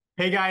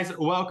Hey guys,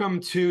 welcome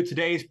to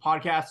today's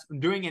podcast. I'm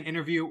doing an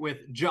interview with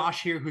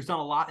Josh here, who's done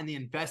a lot in the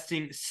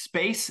investing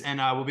space, and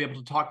we'll be able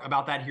to talk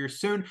about that here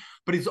soon.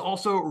 But he's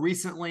also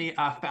recently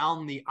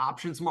found the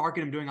options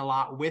market. I'm doing a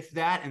lot with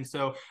that, and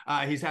so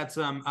he's had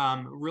some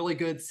really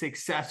good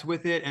success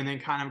with it, and then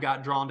kind of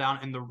got drawn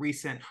down in the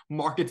recent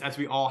markets, as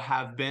we all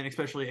have been.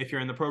 Especially if you're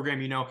in the program,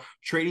 you know,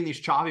 trading these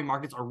choppy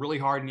markets are really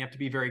hard, and you have to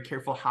be very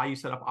careful how you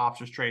set up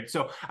options trade.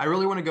 So I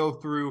really want to go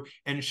through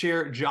and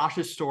share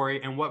Josh's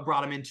story and what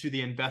brought him into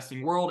the investing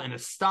world and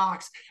his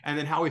stocks, and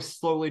then how we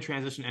slowly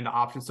transitioned into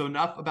options. So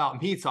enough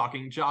about me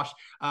talking. Josh,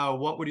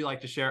 what would you like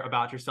to share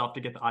about yourself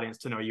to get the audience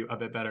to know you a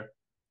bit better?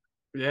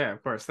 Yeah,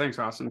 of course. Thanks,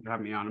 Austin, for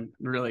having me on. I'm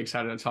really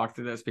excited to talk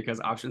through this because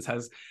options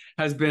has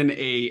been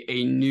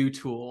a new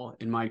tool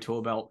in my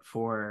tool belt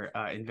for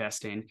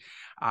investing.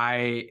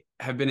 I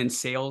have been in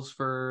sales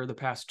for the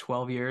past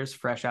 12 years,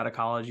 fresh out of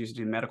college, used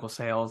to do medical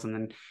sales, and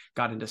then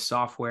got into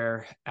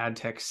software ad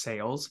tech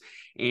sales.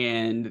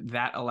 And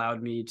that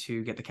allowed me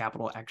to get the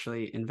capital to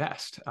actually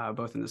invest,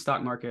 both in the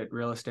stock market,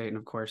 real estate, and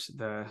of course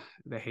the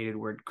hated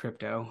word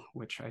crypto,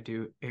 which I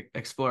do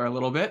explore a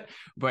little bit.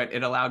 But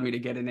it allowed me to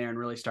get in there and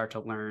really start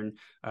to learn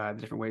the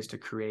different ways to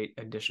create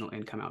additional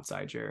income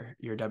outside your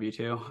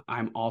W-2.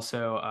 I'm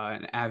also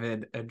an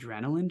avid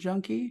adrenaline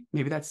junkie.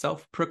 Maybe that's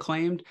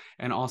self-proclaimed,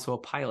 and also a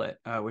pilot,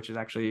 which is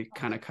actually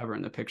kind of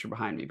covering the picture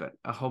behind me, but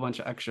a whole bunch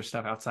of extra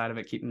stuff outside of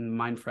it, keeping the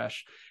mind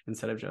fresh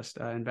instead of just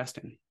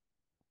investing.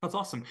 That's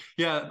awesome.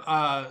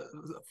 Yeah,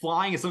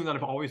 flying is something that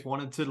I've always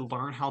wanted to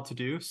learn how to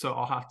do. So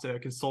I'll have to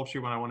consult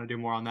you when I want to do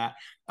more on that.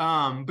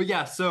 But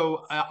yeah,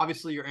 so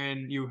obviously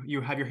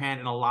you have your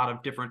hand in a lot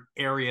of different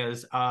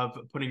areas of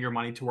putting your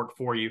money to work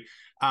for you.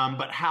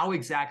 But how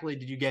exactly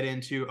did you get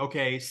into,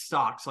 okay,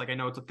 stocks? Like I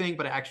know it's a thing,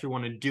 but I actually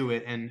want to do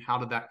it. And how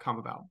did that come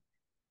about?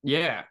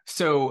 Yeah.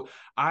 So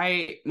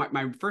my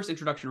first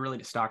introduction really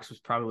to stocks was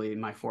probably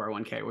my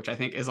 401k, which I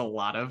think is a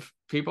lot of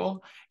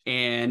people.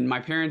 And my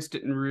parents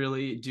didn't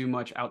really do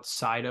much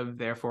outside of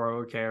their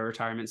 401k or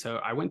retirement. So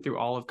I went through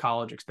all of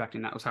college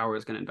expecting that was how I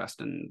was going to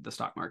invest in the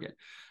stock market.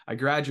 I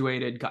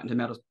graduated, got into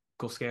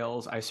medical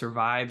scales. I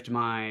survived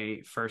my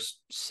first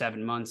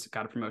 7 months,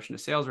 got a promotion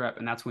to sales rep,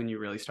 and that's when you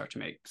really start to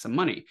make some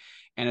money.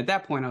 And at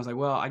that point, I was like,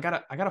 well, I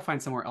gotta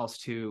find somewhere else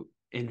to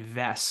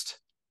invest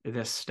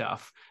this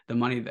stuff, the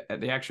money,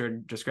 the extra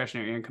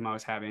discretionary income I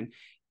was having,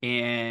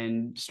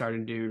 and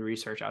started doing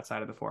research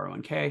outside of the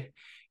 401k.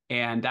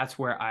 And that's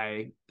where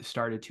I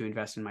started to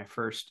invest in my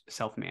first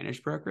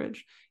self-managed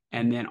brokerage.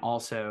 And then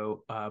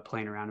also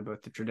playing around in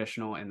both the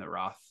traditional and the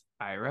Roth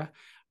IRA.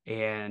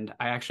 And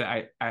I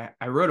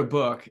wrote a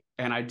book,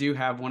 and I do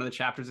have one of the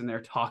chapters in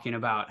there talking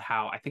about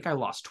how I think I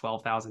lost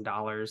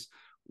 $12,000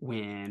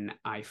 when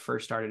I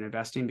first started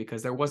investing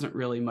because there wasn't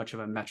really much of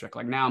a metric.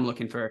 Like now I'm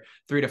looking for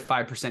 3 to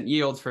 5%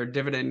 yields for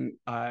dividend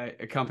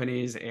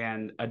companies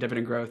and a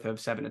dividend growth of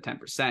 7 to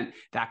 10%,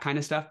 that kind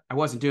of stuff. I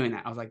wasn't doing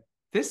that. I was like,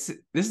 this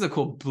is a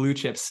cool blue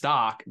chip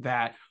stock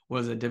that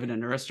was a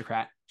dividend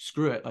aristocrat.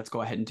 Screw it. Let's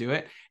go ahead and do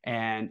it.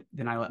 And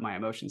then I let my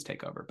emotions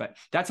take over. But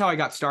that's how I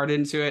got started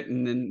into it,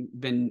 and then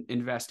been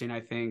investing, I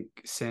think,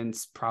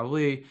 since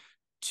probably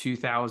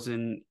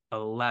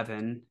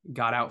 2011,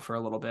 got out for a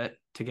little bit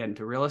to get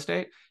into real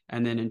estate,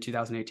 and then in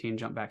 2018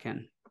 jumped back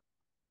in.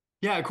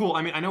 Yeah, cool.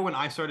 I mean, I know when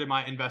I started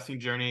my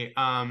investing journey,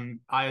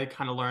 I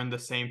kind of learned the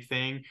same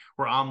thing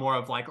where I'm more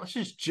of like, let's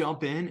just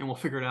jump in and we'll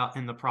figure it out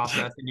in the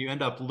process. And you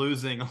end up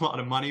losing a lot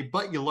of money,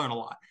 but you learn a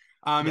lot.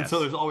 And so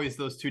Yes. there's always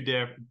those two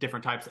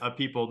different types of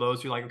people,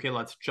 those who like, okay,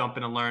 let's jump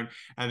in and learn.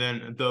 And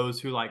then those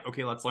who like,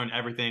 okay, let's learn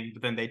everything.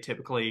 But then they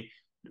typically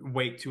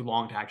wait too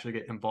long to actually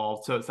get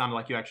involved. So it sounded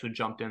like you actually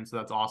jumped in. So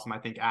that's awesome. I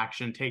think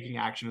taking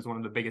action is one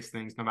of the biggest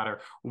things, no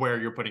matter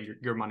where you're putting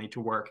your money to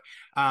work.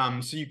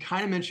 So you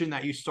kind of mentioned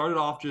that you started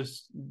off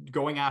just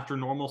going after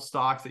normal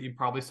stocks that you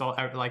probably saw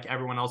like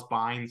everyone else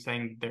buying,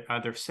 saying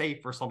they're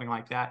safe or something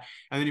like that.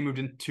 And then you moved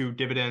into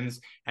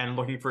dividends and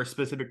looking for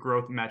specific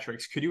growth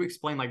metrics. Could you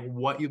explain like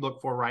what you look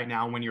for right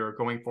now when you're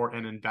going for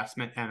an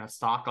investment and a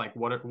stock? Like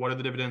what are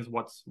the dividends?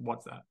 What's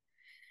that?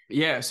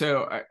 Yeah,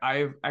 so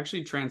I've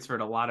actually transferred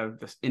a lot of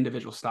the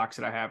individual stocks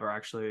that I have are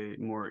actually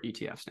more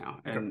ETFs now.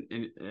 Okay. And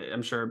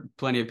I'm sure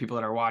plenty of people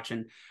that are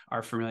watching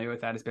are familiar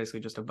with that. It's basically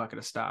just a bucket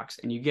of stocks.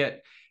 And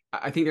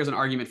I think there's an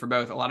argument for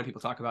both. A lot of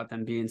people talk about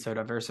them being so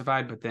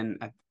diversified, but then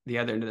at the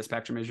other end of the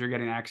spectrum is you're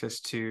getting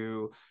access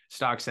to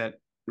stocks that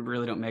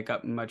really don't make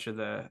up much of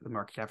the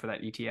market cap for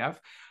that ETF.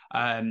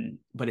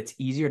 But it's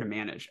easier to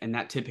manage. And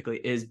that typically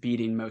is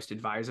beating most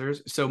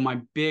advisors. So my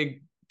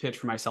big pitch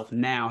for myself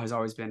now has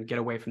always been get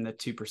away from the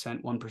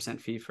 2%,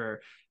 1% fee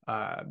for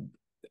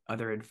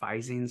other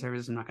advising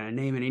services. I'm not going to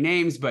name any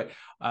names, but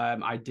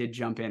I did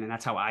jump in, and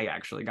that's how I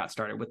actually got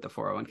started with the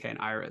 401k and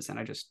IRAs. And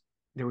I just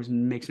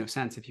makes no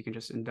sense if you can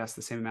just invest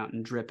the same amount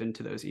and drip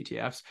into those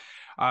ETFs.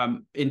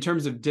 In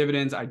terms of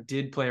dividends, I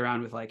did play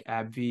around with like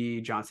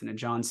AbbVie, Johnson and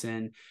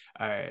Johnson,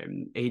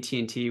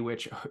 AT&T,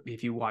 which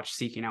if you watch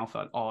Seeking Alpha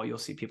at all, you'll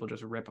see people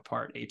just rip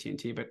apart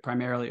AT&T, but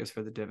primarily it was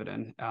for the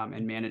dividend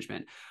and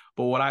management.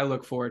 But what I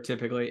look for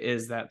typically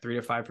is that 3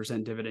 to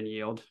 5% dividend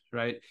yield,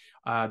 right?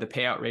 The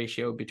payout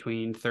ratio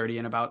between 30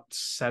 and about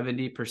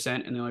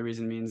 70%. And the only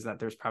reason means that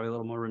there's probably a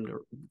little more room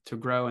to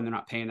grow and they're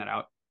not paying that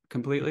out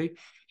completely.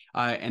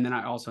 And then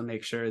I also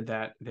make sure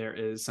that there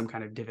is some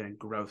kind of dividend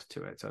growth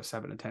to it. So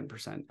 7 to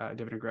 10%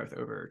 dividend growth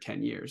over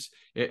 10 years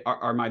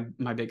are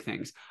my big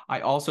things.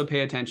 I also pay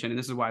attention, and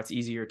this is why it's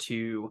easier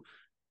to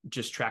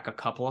just track a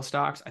couple of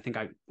stocks. I think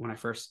when I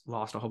first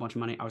lost a whole bunch of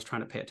money, I was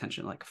trying to pay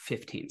attention to like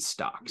 15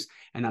 stocks.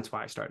 And that's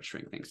why I started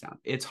shrinking things down.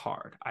 It's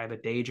hard. I have a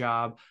day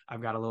job.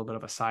 I've got a little bit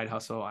of a side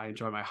hustle. I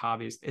enjoy my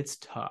hobbies. It's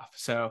tough.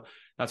 So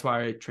that's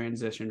why I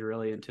transitioned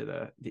really into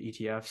the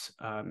ETFs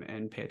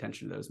and pay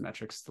attention to those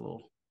metrics. It's a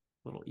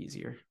little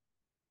easier.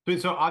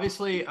 So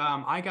obviously,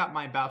 I got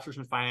my bachelor's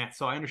in finance,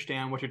 so I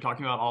understand what you're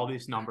talking about, all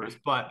these numbers,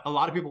 but a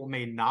lot of people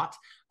may not.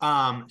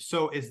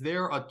 So is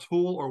there a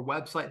tool or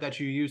website that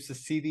you use to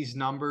see these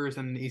numbers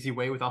in an easy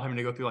way without having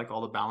to go through like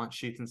all the balance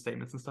sheets and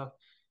statements and stuff?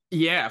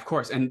 Yeah, of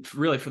course. And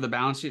really for the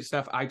balance sheet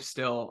stuff, I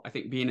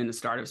think being in the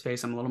startup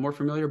space, I'm a little more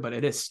familiar, but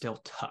it is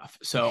still tough.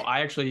 So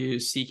I actually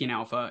use Seeking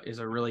Alpha is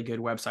a really good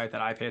website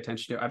that I pay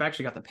attention to. I've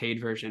actually got the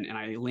paid version and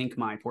I link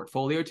my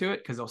portfolio to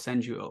it because they'll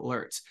send you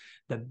alerts.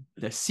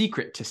 The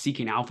secret to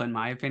Seeking Alpha, in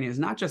my opinion, is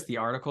not just the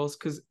articles,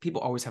 because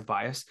people always have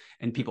bias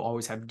and people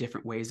always have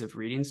different ways of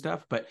reading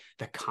stuff, but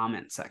the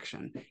comment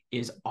section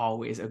is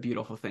always a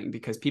beautiful thing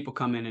because people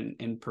come in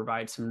and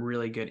provide some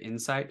really good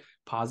insight,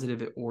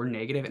 positive or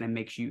negative, and it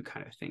makes you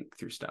kind of think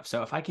through stuff.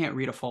 So if I can't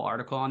read a full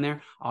article on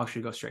there, I'll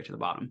actually go straight to the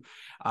bottom.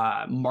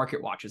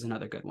 Market Watch is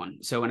another good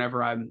one. So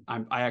whenever I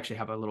actually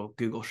have a little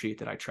Google sheet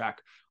that I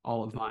track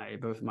all of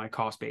both my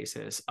cost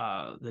basis,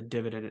 the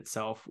dividend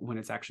itself when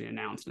it's actually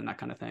announced and that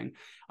kind of thing.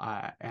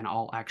 And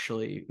I'll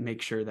actually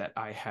make sure that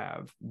I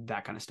have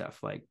that kind of stuff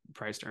like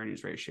price to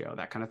earnings ratio,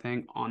 that kind of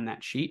thing on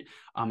that sheet.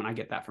 And I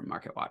get that from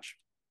Market Watch.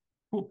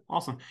 Cool.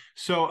 Awesome.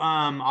 So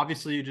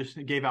obviously you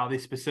just gave out the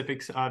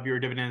specifics of your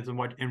dividends and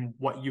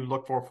what you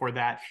look for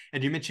that.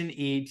 And you mentioned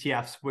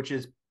ETFs, which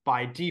is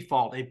by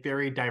default a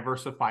very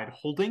diversified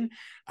holding.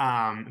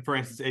 For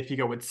instance, if you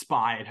go with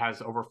SPY, it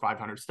has over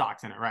 500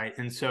 stocks in it, right?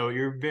 And so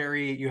you're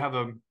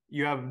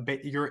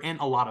in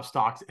a lot of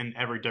stocks in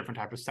every different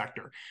type of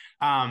sector.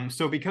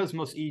 So because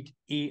most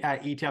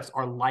ETFs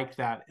are like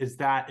that, is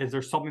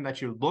there something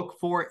that you look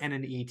for in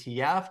an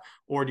ETF,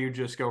 or do you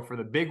just go for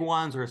the big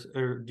ones, or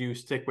do you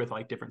stick with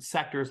like different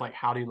sectors? Like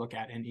how do you look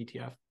at an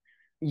ETF?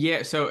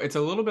 Yeah, so it's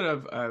a little bit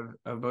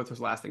of both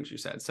those last things you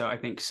said. So I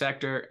think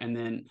sector and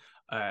then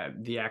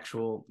the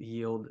actual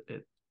yield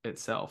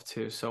itself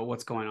too. So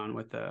what's going on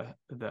with the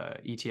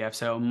ETF?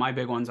 So my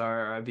big ones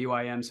are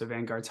VYM, so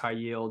Vanguard's high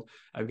yield.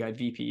 I've got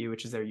VPU,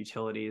 which is their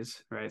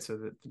utilities, right? So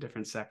the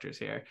different sectors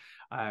here.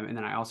 And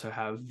then I also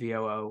have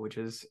VOO, which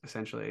is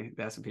essentially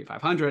the S&P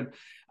 500.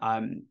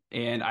 And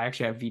I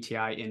actually have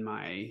VTI in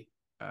my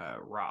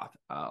Roth.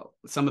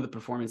 Some of the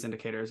performance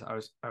indicators, I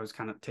was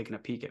kind of taking a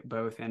peek at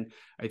both, and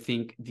I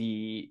think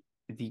the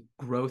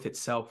growth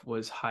itself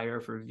was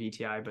higher for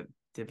VTI, but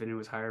dividend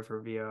was higher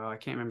for VOO. I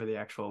can't remember the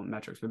actual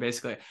metrics, but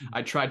basically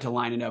I tried to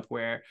line it up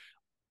where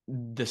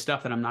the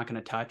stuff that I'm not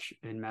going to touch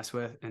and mess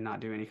with and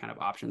not do any kind of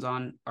options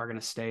on are going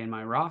to stay in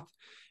my Roth,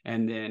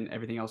 and then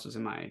everything else is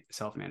in my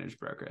self-managed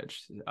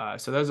brokerage.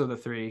 So those are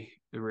the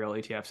real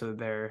ETFs. So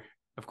they're,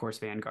 of course,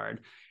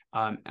 Vanguard.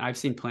 I've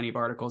seen plenty of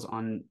articles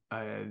on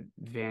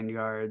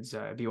Vanguard's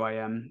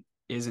VYM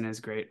isn't as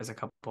great as a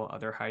couple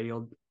other high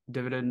yield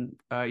dividend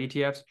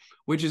ETFs,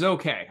 which is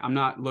okay. I'm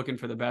not looking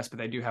for the best, but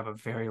they do have a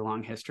very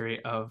long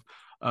history of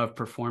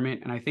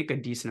performing, and I think a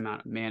decent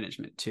amount of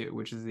management too,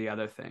 which is the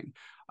other thing.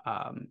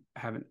 I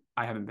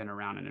haven't been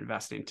around in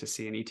investing to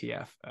see an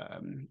ETF.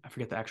 I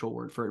forget the actual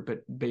word for it, but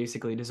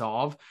basically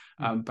dissolve.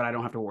 But I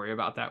don't have to worry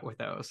about that with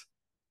those.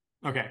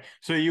 Okay,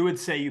 so you would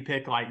say you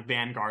pick like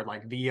Vanguard,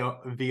 like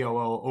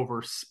VOO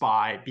over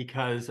SPY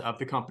because of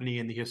the company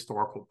and the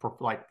historical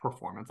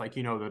performance, like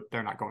that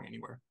they're not going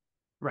anywhere.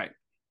 Right.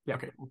 Yeah.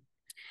 Okay.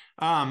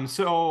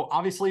 So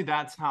obviously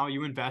that's how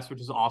you invest, which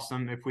is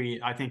awesome.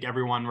 I think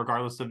everyone,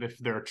 regardless of if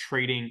they're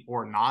trading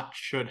or not,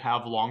 should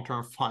have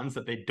long-term funds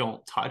that they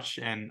don't touch,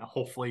 and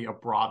hopefully a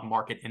broad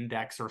market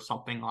index or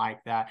something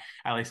like that.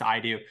 At least I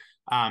do.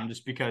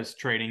 Just because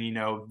trading,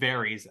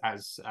 varies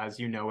as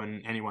you know,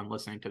 and anyone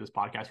listening to this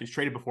podcast who's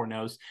traded before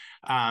knows.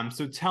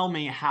 So tell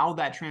me how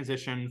that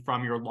transition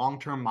from your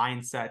long-term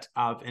mindset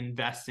of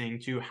investing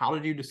to how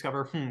did you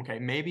discover, okay,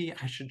 maybe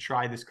I should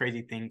try this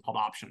crazy thing called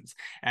options.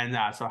 And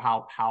so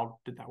how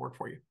did that work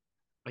for you?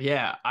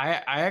 Yeah,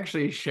 I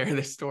actually share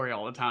this story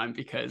all the time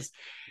because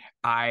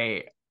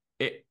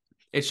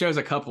it shows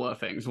a couple of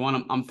things.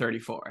 One, I'm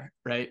 34,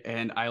 right?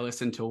 And I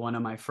listened to one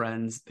of my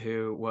friends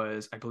who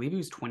was, I believe he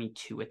was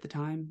 22 at the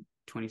time,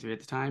 23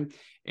 at the time.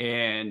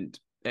 And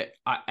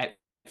at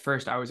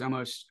first I was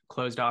almost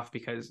closed off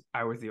because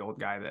I was the old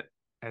guy that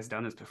has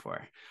done this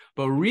before.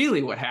 But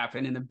really what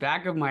happened in the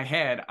back of my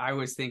head, I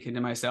was thinking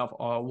to myself,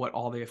 oh, what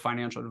all the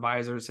financial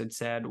advisors had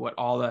said, what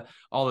all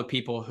the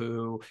people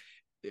who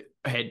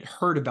had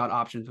heard about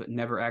options but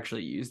never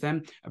actually used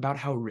them, about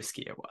how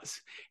risky it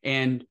was.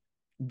 And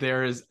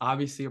there is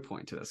obviously a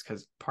point to this,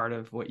 because part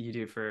of what you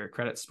do for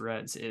credit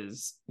spreads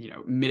is,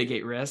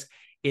 mitigate risk.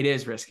 It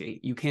is risky.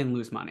 You can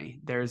lose money.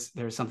 There's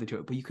something to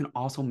it, but you can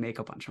also make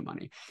a bunch of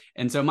money.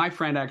 And so my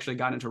friend actually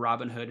got into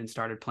Robinhood and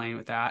started playing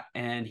with that.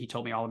 And he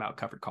told me all about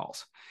covered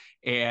calls.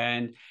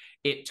 And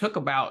it took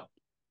about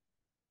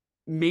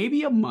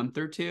maybe a month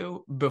or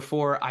two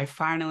before I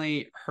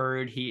finally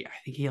heard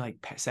I think he like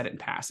said it in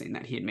passing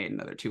that he had made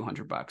another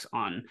 $200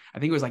 on, I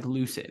think it was like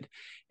Lucid.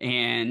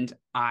 And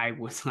I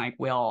was like,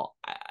 well,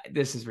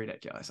 this is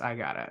ridiculous. I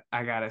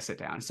gotta sit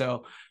down.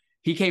 So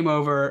he came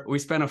over, we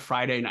spent a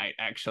Friday night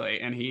actually,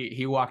 and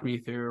he walked me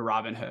through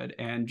Robinhood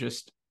and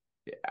just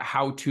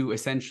how to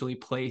essentially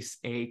place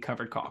a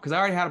covered call, because I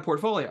already had a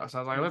portfolio. So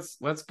I was like,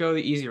 let's go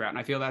the easy route. And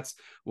I feel that's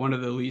one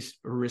of the least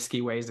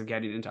risky ways of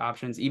getting into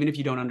options, even if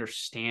you don't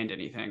understand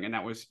anything. And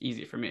that was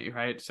easy for me,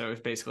 right? So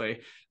it's basically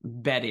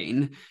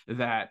betting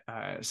that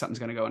something's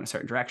going to go in a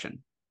certain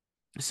direction.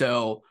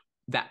 So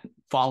that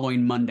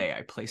following Monday,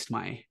 I placed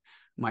my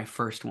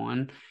first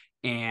one,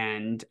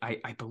 and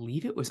I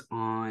believe it was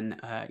on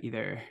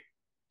either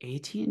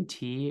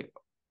AT&T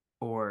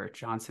or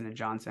Johnson &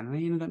 Johnson. And I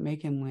ended up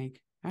making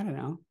like, I don't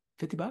know,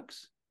 $50.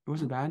 It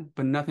wasn't bad,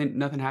 but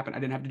nothing happened. I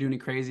didn't have to do any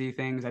crazy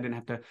things. I didn't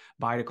have to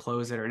buy to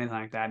close it or anything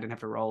like that. I didn't have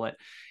to roll it.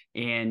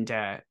 And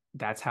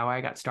that's how I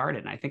got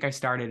started. And I think I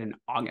started in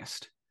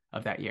August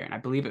of that year. And I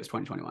believe it was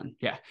 2021.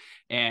 Yeah.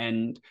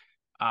 And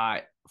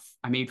I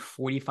made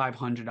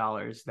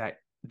 $4,500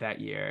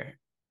 that year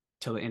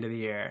till the end of the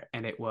year.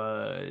 And it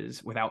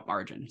was without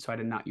margin. So I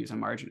did not use a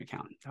margin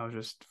account. I was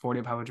just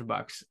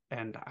 $4,500.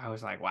 And I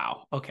was like,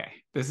 wow, okay,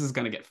 this is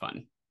going to get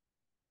fun.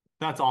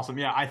 That's awesome.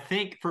 Yeah, I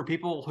think for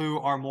people who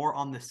are more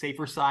on the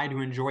safer side,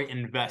 who enjoy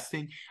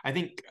investing, I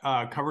think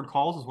covered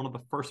calls is one of the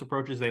first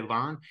approaches they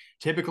learn,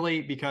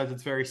 typically because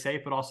it's very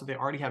safe, but also they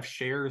already have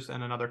shares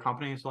in another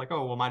company. So like,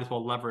 oh, well, might as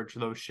well leverage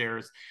those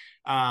shares.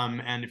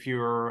 And if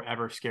you're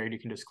ever scared, you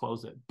can just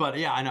close it. But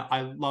yeah, I know,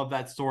 I love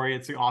that story.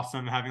 It's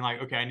awesome having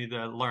like, okay, I need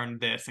to learn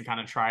this and kind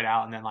of try it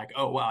out. And then like,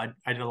 oh, well,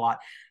 I did a lot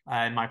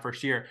in my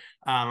first year,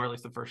 or at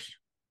least the first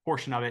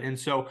portion of it. And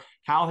so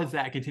how has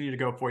that continued to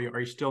go for you?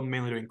 Are you still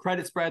mainly doing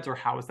credit spreads, or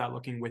how is that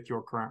looking with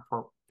your current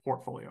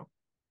portfolio?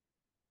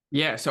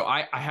 Yeah, so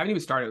I haven't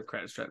even started with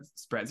credit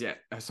spreads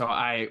yet. So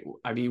I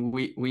mean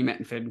we met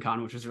in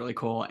FinCon, which was really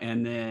cool,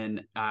 and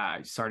then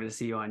I started to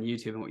see you on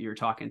YouTube and what you were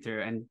talking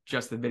through, and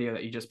just the video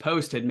that you just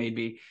posted made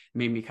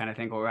me kind of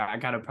think, well, I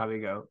got to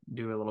probably go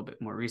do a little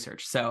bit more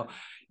research. So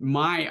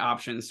my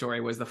option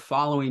story was the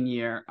following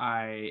year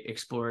I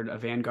explored a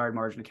Vanguard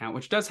margin account,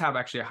 which does have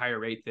actually a higher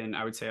rate than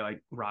I would say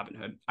like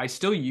Robinhood. I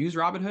still use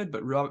Robinhood,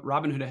 but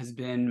Robinhood has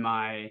been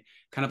my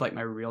kind of like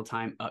my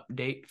real-time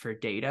update for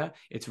data.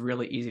 It's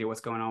really easy to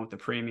what's going on with the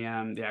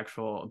premium, the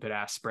actual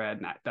bid-ask spread,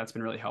 and that's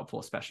been really helpful,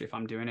 especially if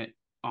I'm doing it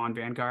on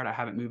Vanguard. I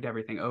haven't moved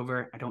everything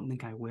over. I don't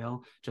think I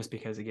will, just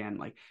because again,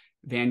 like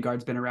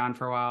Vanguard's been around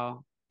for a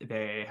while.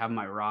 They have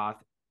my Roth,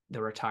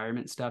 the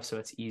retirement stuff, so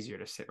it's easier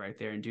to sit right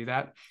there and do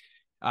that.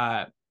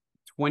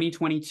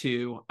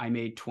 2022, I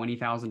made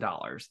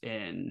 $20,000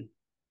 in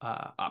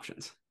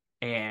options,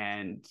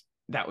 and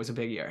that was a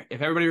big year.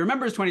 If everybody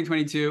remembers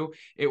 2022,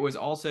 it was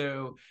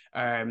also,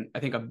 I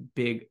think, a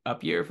big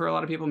up year for a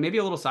lot of people, maybe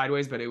a little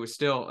sideways, but it was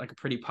still like a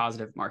pretty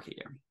positive market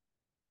year.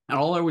 And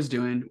all I was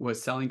doing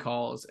was selling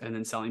calls and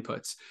then selling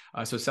puts.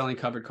 So selling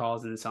covered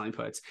calls and then selling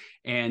puts.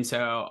 And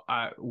so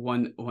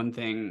one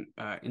thing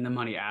in the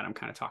money, Adam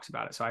kind of talks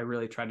about it. So I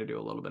really tried to do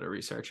a little bit of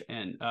research,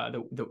 and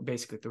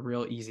basically the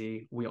real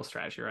easy wheel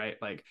strategy, right?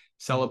 Like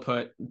sell a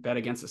put, bet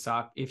against the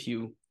stock. If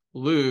you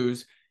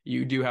lose,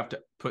 you do have to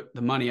put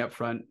the money up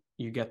front.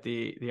 You get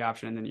the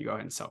option, and then you go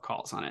ahead and sell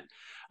calls on it.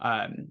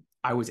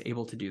 I was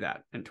able to do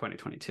that in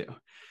 2022.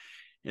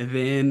 And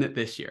then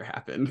this year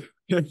happened.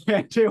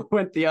 It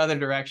went the other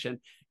direction.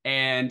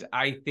 And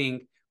I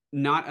think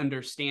not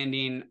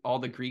understanding all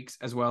the Greeks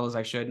as well as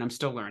I should, and I'm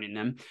still learning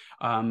them,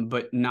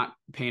 but not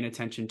paying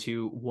attention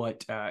to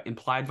what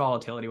implied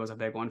volatility was a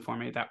big one for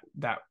me.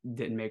 That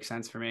didn't make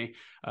sense for me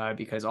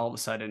because all of a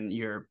sudden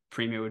your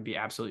premium would be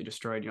absolutely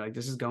destroyed. You're like,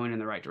 this is going in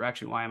the right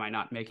direction. Why am I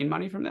not making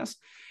money from this?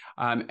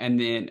 And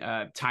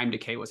then time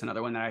decay was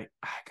another one that I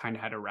kind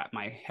of had to wrap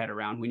my head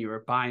around when you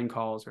were buying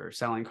calls or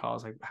selling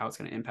calls, like how it's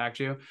going to impact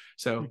you.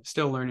 So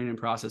still learning in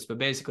process, but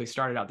basically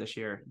started out this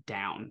year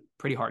down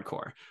pretty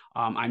hardcore.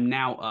 I'm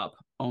now up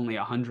only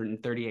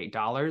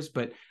 $138,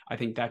 but I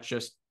think that's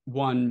just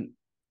one,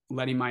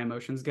 letting my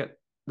emotions get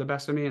the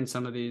best of me in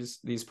some of these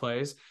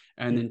plays,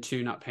 and then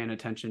two, not paying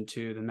attention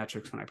to the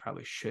metrics when I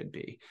probably should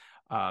be.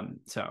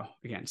 So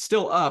again,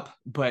 still up,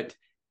 but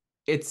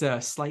it's a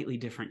slightly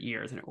different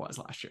year than it was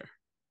last year.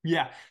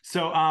 Yeah.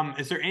 So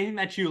is there anything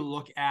that you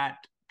look at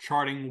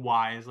charting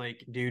wise?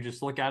 Like, do you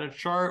just look at a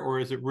chart, or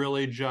is it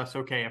really just,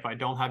 okay, if I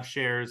don't have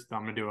shares, then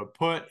I'm going to do a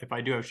put. If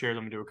I do have shares,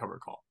 I'm going to do a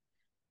covered call?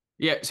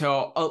 Yeah,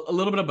 so a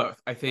little bit of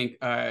both. I think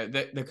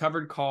the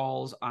covered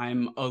calls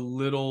I'm a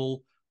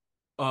little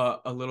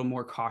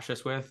more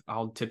cautious with.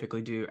 I'll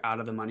typically do out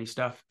of the money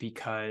stuff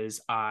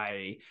because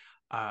I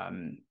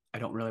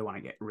don't really want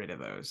to get rid of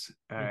those.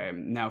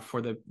 Now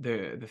for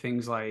the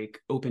things like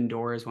Open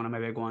Door is one of my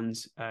big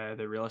ones,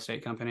 the real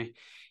estate company,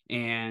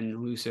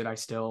 and Lucid I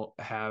still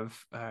have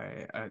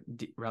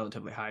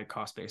relatively high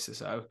cost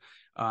basis of,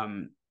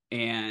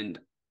 and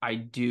I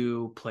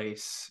do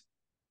place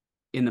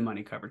in the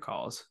money covered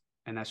calls,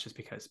 and that's just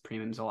because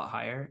premium's a lot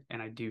higher,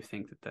 and I do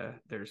think that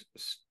there's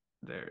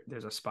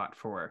a spot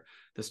for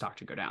the stock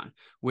to go down,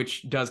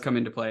 which does come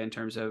into play in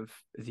terms of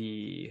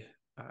the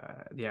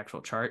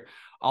actual chart.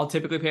 I'll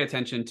typically pay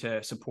attention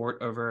to support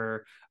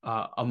over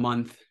a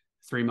month,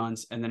 3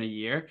 months, and then a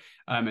year.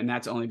 And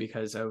that's only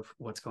because of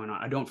what's going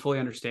on. I don't fully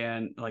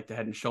understand like the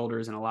Head and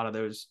Shoulders and a lot of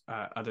those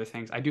other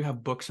things. I do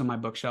have books on my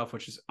bookshelf,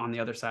 which is on the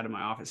other side of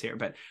my office here,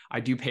 but I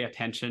do pay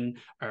attention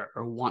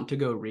or want to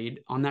go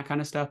read on that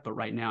kind of stuff. But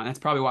right now, and that's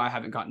probably why I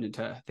haven't gotten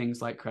into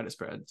things like credit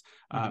spreads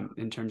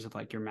in terms of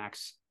like your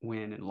max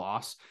win and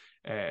loss.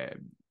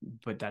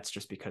 But that's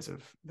just because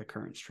of the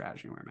current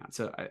strategy where I'm at.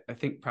 So I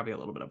think probably a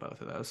little bit of both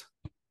of those.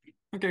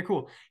 Okay,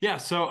 cool. Yeah,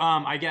 so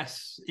I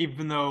guess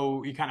even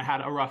though you kind of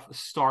had a rough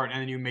start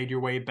and then you made your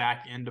way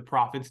back into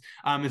profits,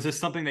 is this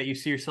something that you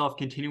see yourself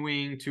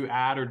continuing to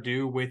add or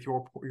do with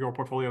your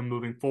portfolio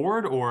moving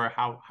forward, or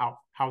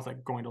how's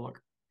that going to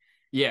look?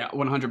 Yeah,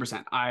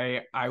 100%.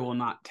 I will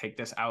not take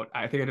this out.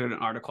 I think I did an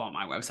article on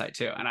my website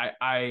too, and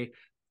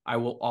I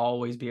will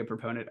always be a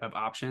proponent of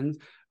options.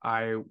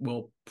 I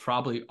will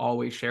probably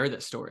always share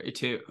this story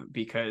too,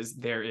 because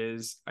there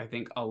is, I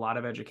think, a lot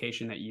of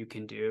education that you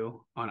can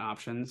do on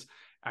options.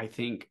 I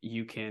think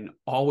you can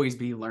always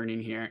be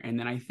learning here. And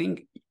then I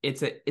think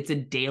it's a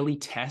daily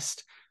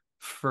test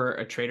for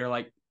a trader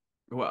like,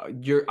 well,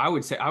 I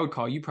would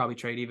call you probably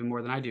trade even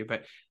more than I do,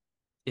 but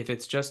if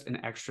it's just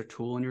an extra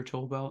tool in your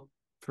tool belt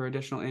for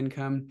additional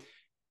income,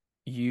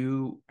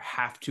 you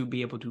have to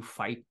be able to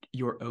fight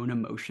your own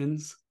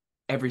emotions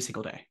every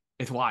single day.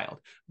 It's wild,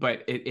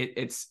 but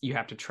it's you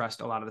have to trust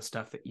a lot of the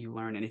stuff that you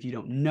learn, and if you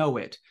don't know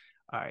it,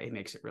 it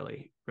makes it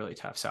really, really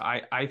tough. So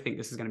I think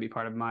this is going to be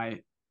part of my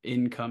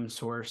income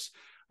source,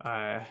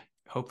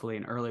 hopefully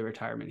an early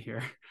retirement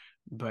here,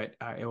 but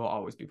it will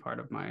always be part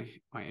of my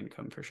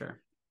income for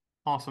sure.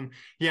 Awesome.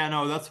 Yeah,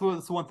 no, that's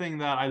one thing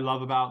that I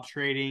love about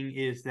trading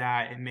is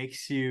that it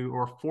makes you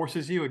or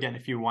forces you, again,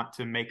 if you want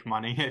to make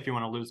money, if you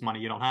want to lose money,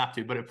 you don't have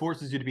to, but it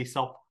forces you to be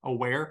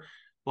self-aware.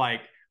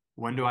 Like,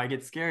 when do I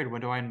get scared?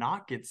 When do I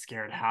not get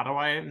scared? How do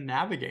I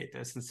navigate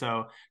this? And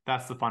so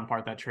that's the fun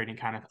part that trading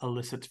kind of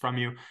elicits from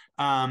you.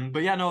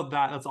 But yeah, no,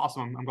 that's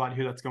awesome. I'm glad to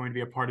hear that's going to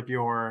be a part of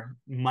your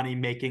money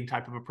making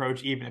type of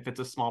approach, even if it's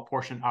a small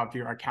portion of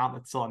your account.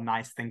 That's still a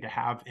nice thing to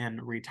have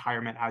in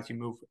retirement as you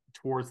move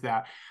towards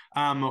that.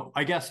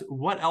 I guess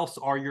what else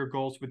are your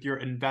goals with your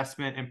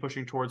investment and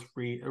pushing towards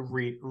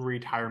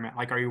retirement?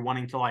 Like, are you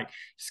wanting to like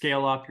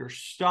scale up your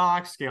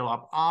stocks, scale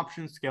up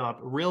options, scale up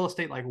real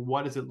estate? Like,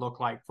 what does it look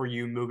like for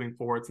you moving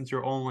forward since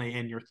you're only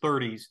in your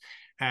 30s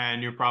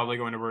and you're probably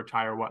going to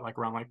retire like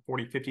around like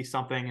 40, 50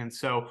 something? And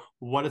so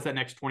what does that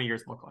next 20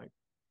 years look like?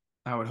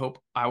 I would hope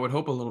a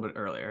little bit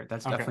earlier.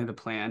 That's Okay. definitely the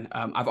plan.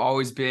 I've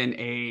always been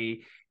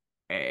a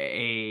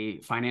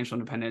financial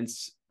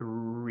independence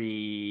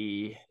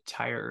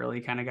retire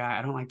early kind of guy.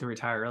 I don't like to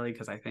retire early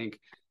because I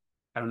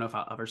don't know if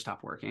I'll ever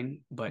stop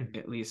working, but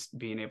at least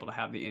being able to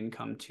have the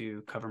income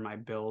to cover my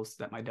bills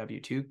that my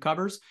W-2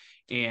 covers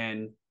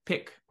and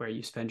pick where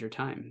you spend your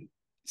time.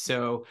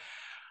 So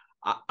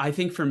I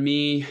think for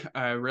me,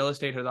 real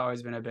estate has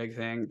always been a big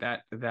thing.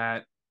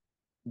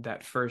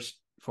 That first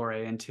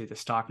foray into the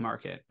stock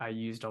market, I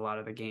used a lot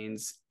of the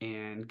gains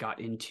and got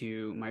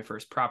into my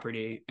first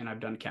property, and I've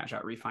done cash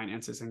out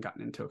refinances and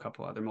gotten into a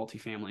couple other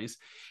multifamilies,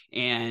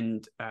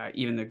 and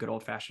even the good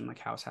old fashioned like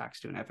house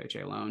hacks, do an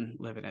FHA loan,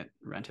 live in it,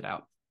 rent it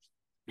out.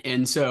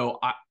 And so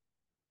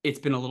it's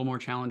been a little more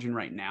challenging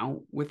right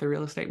now with the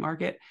real estate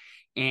market.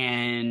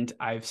 And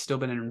I've still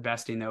been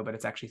investing though, but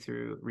it's actually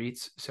through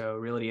REITs. So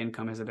Realty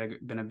Income has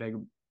been a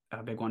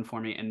big one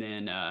for me. And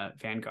then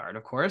Vanguard,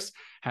 of course,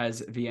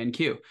 has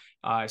VNQ.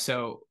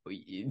 So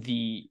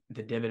the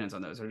dividends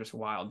on those are just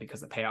wild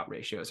because the payout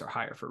ratios are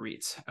higher for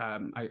REITs.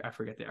 I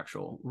forget the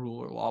actual rule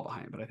or law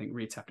behind it, but I think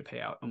REITs have to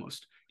pay out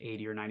almost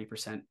 80 or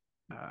 90%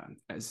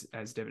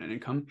 as dividend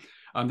income.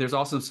 There's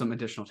also some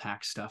additional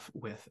tax stuff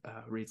with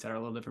REITs that are a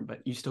little different,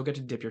 but you still get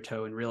to dip your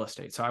toe in real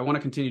estate. So I want to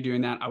continue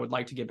doing that. I would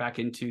like to get back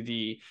into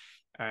the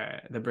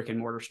brick and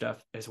mortar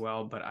stuff as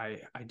well, but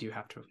I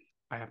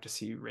have to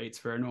see rates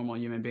for a normal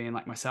human being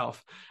like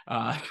myself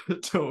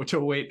to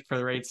wait for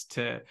the rates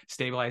to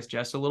stabilize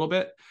just a little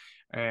bit.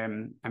 I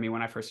mean,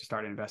 when I first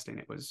started investing,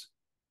 it was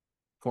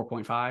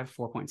 4.5,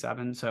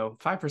 4.7. So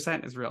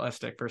 5% is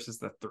realistic versus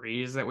the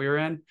threes that we were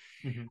in.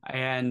 Mm-hmm.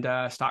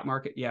 And stock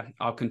market, yeah,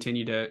 I'll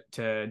continue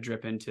to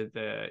drip into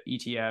the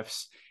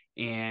ETFs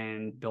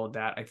and build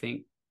that. I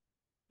think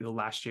the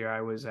last year I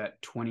was at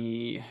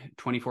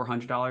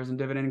 $2,400 in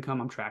dividend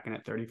income. I'm tracking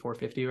at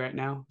 $3,450 right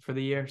now for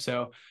the year.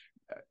 So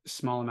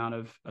small amount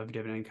of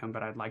dividend income,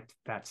 but I'd like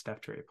that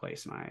stuff to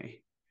replace my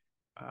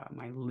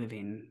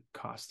living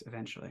cost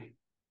eventually.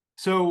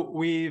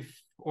 So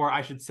or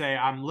I should say,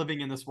 I'm living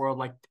in this world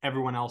like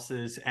everyone else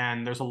is,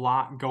 and there's a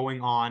lot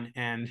going on.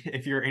 And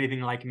if you're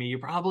anything like me, you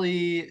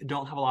probably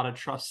don't have a lot of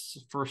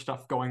trust for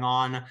stuff going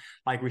on.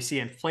 Like we see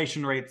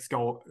inflation rates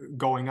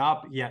going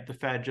up, yet the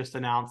Fed just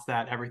announced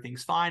that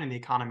everything's fine and the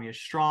economy is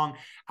strong.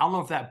 I don't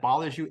know if that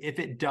bothers you. If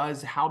it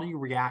does, how do you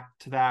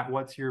react to that?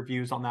 What's your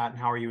views on that, and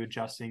how are you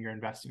adjusting your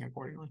investing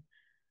accordingly?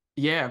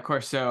 Yeah, of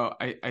course. So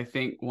I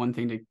think one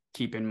thing to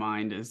keep in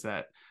mind is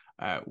that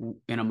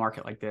in a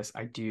market like this,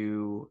 I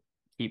do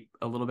keep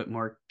a little bit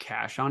more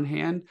cash on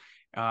hand.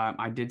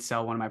 I did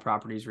sell one of my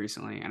properties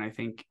recently, and I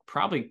think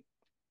probably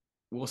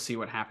we'll see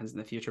what happens in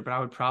the future, but I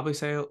would probably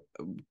say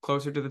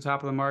closer to the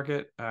top of the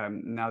market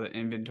now that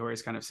inventory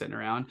is kind of sitting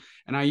around.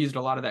 And I used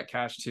a lot of that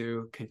cash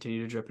to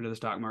continue to drip into the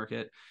stock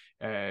market.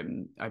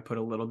 I put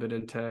a little bit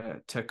into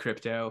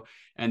crypto,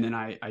 and then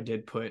I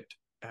did put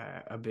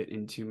a bit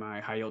into my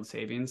high yield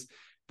savings.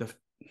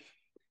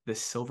 The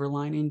silver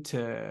lining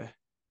to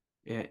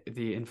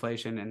the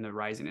inflation and the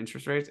rising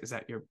interest rates is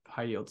that your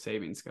high yield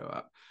savings go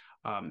up.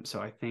 So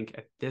I think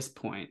at this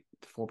point,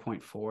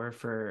 4.4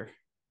 for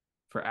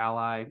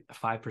Ally,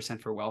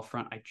 5% for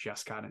Wealthfront. I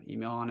just got an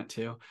email on it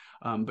too.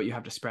 But you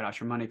have to spread out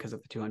your money because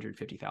of the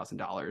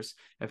 $250,000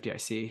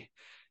 FDIC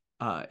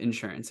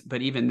insurance.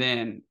 But even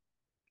then,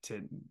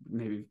 to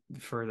maybe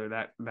further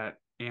that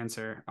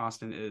answer,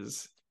 Austin,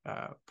 is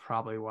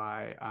probably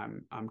why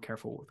I'm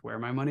careful with where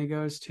my money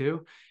goes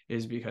too,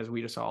 is because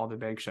we just saw all the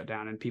banks shut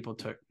down and people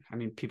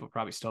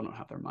probably still don't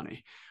have their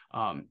money.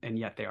 And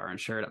yet they are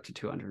insured up to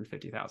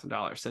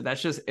 $250,000.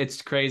 So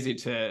it's crazy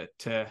to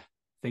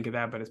think of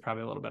that, but it's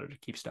probably a little better to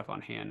keep stuff on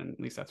hand. And at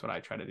least that's what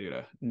I try to do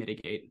to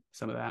mitigate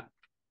some of that.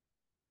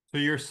 So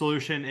your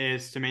solution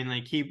is to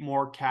mainly keep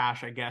more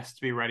cash, I guess,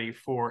 to be ready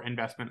for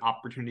investment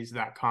opportunities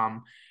that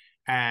come,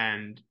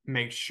 and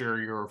make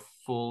sure you're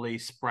fully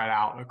spread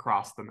out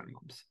across the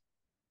minimums.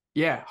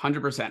 Yeah,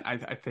 100%.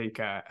 I think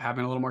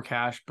having a little more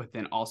cash, but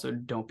then also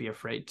don't be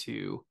afraid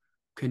to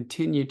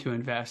continue to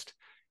invest.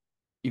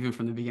 Even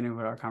from the beginning of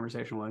what our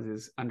conversation was,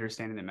 is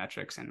understanding the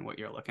metrics and what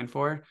you're looking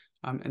for,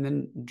 and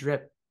then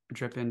drip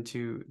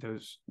into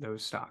those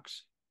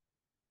stocks.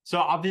 So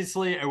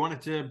obviously, I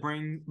wanted to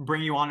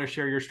bring you on to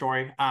share your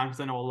story, because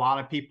I know a lot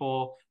of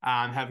people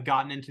have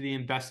gotten into the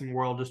investing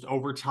world just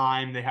over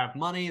time. They have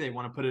money, they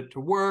want to put it to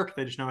work.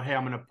 They just know, hey,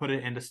 I'm going to put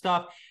it into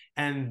stuff.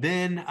 And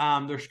then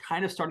they're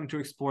kind of starting to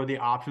explore the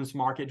options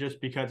market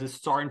just because it's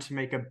starting to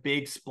make a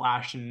big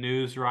splash in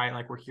news, right?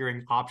 Like we're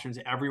hearing options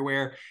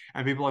everywhere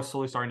and people are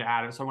slowly starting to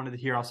add it. So I wanted to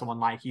hear how someone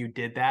like you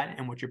did that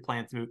and what your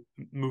plans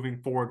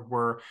moving forward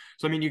were.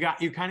 So, I mean, you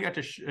kind of got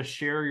to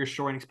share your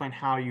story and explain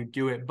how you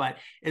do it. But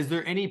is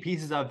there any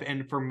pieces of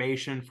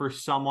information for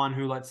someone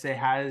who, let's say,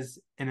 has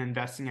an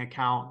investing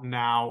account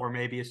now or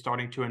maybe is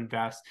starting to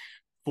invest,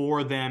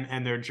 for them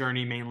and their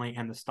journey mainly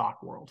in the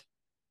stock world?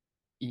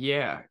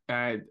 Yeah,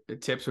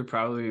 tips would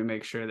probably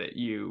make sure that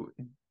you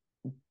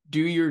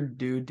do your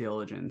due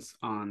diligence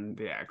on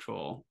the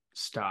actual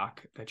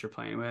stock that you're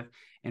playing with,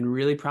 and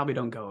really probably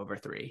don't go over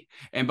 3.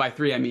 And by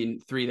 3, I mean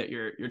 3 that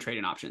you're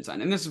trading options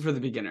on. And this is for the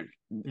beginner.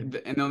 Mm-hmm.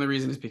 And the only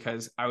reason is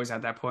because I was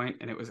at that point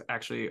and it was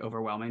actually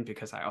overwhelming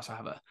because I also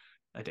have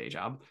a day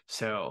job.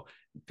 So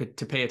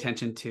to pay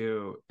attention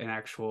to an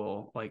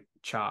actual like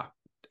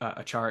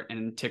a chart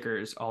and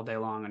tickers all day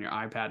long on your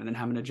iPad, and then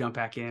having to jump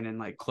back in and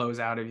like close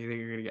out if you think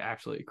you're going to get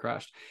absolutely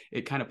crushed,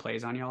 it kind of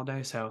plays on you all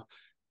day. So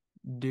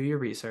do your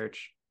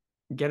research,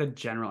 get a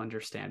general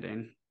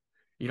understanding.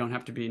 You don't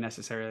have to be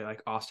necessarily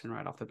like Austin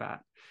right off the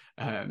bat,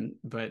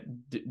 but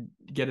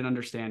get an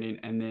understanding,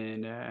 and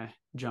then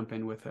jump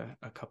in with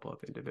a couple of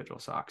individual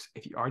stocks.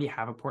 If you already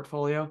have a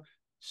portfolio,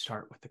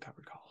 start with the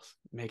covered calls.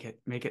 Make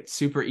it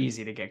super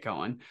easy to get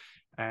going.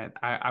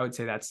 I would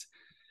say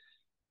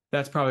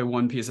that's probably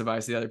one piece of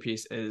advice. The other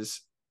piece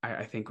is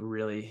I think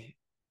really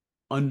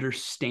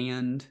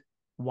understand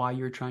why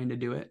you're trying to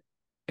do it.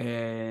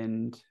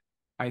 And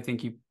I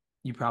think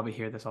you probably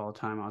hear this all the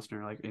time, Austin,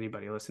 or like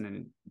anybody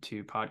listening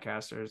to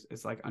podcasters,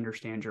 is like,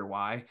 understand your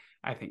why.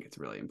 I think it's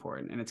really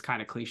important, and it's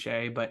kind of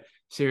cliche, but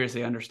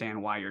seriously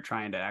understand why you're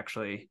trying to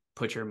actually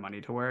put your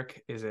money to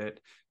work. Is it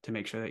to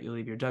make sure that you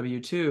leave your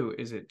W-2?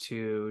 Is it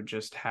to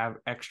just have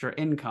extra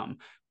income?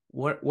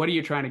 What are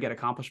you trying to get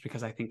accomplished?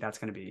 Because I think that's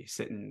going to be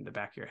sitting in the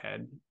back of your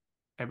head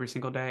every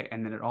single day.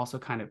 And then it also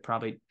kind of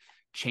probably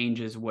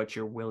changes what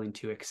you're willing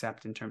to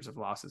accept in terms of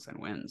losses and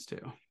wins too.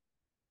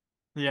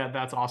 Yeah,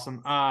 that's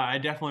awesome. I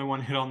definitely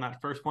want to hit on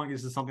that first point.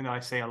 This is something that I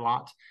say a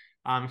lot,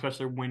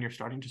 especially when you're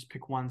starting. Just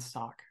pick one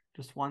stock,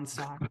 just one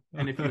stock.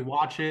 And if you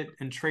watch it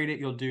and trade it,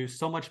 you'll do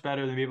so much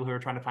better than people who are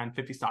trying to find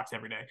 50 stocks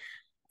every day.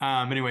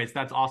 Anyways,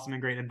 that's awesome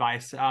and great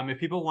advice. If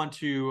people want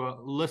to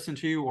listen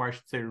to you, or I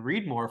should say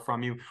read more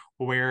from you,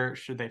 where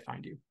should they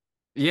find you?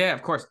 Yeah,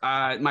 of course.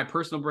 My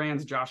personal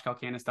brands,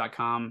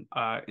 joshcalcanis.com,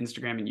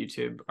 Instagram and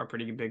YouTube are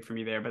pretty big for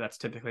me there, but that's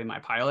typically my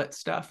pilot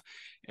stuff.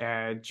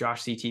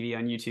 Josh CTV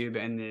on YouTube,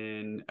 and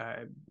then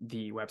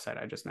the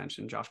website I just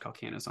mentioned, Josh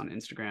Calcanis on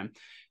Instagram.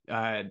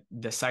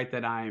 The site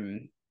that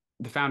I'm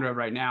the founder of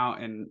right now,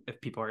 and if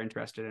people are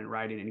interested in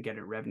writing and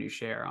getting a revenue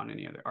share on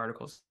any other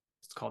articles,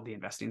 it's called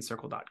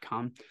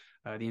theinvestingcircle.com.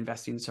 The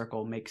Investing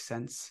Circle makes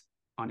sense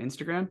on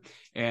Instagram,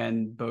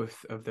 and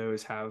both of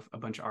those have a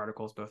bunch of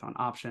articles both on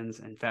options,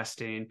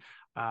 investing,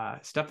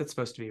 stuff that's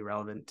supposed to be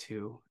relevant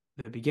to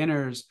the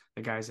beginners,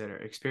 the guys that are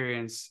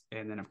experienced,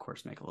 and then of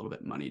course make a little bit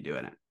of money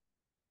doing it.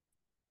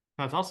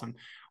 That's awesome.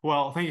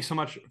 Well, thank you so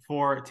much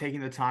for taking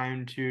the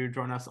time to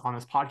join us on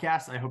this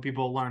podcast. I hope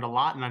people learned a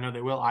lot, and I know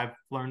they will. I've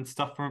learned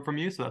stuff from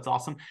you, so that's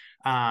awesome.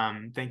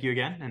 Thank you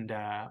again, and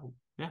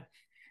yeah.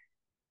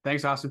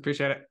 Thanks, Austin.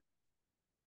 Appreciate it.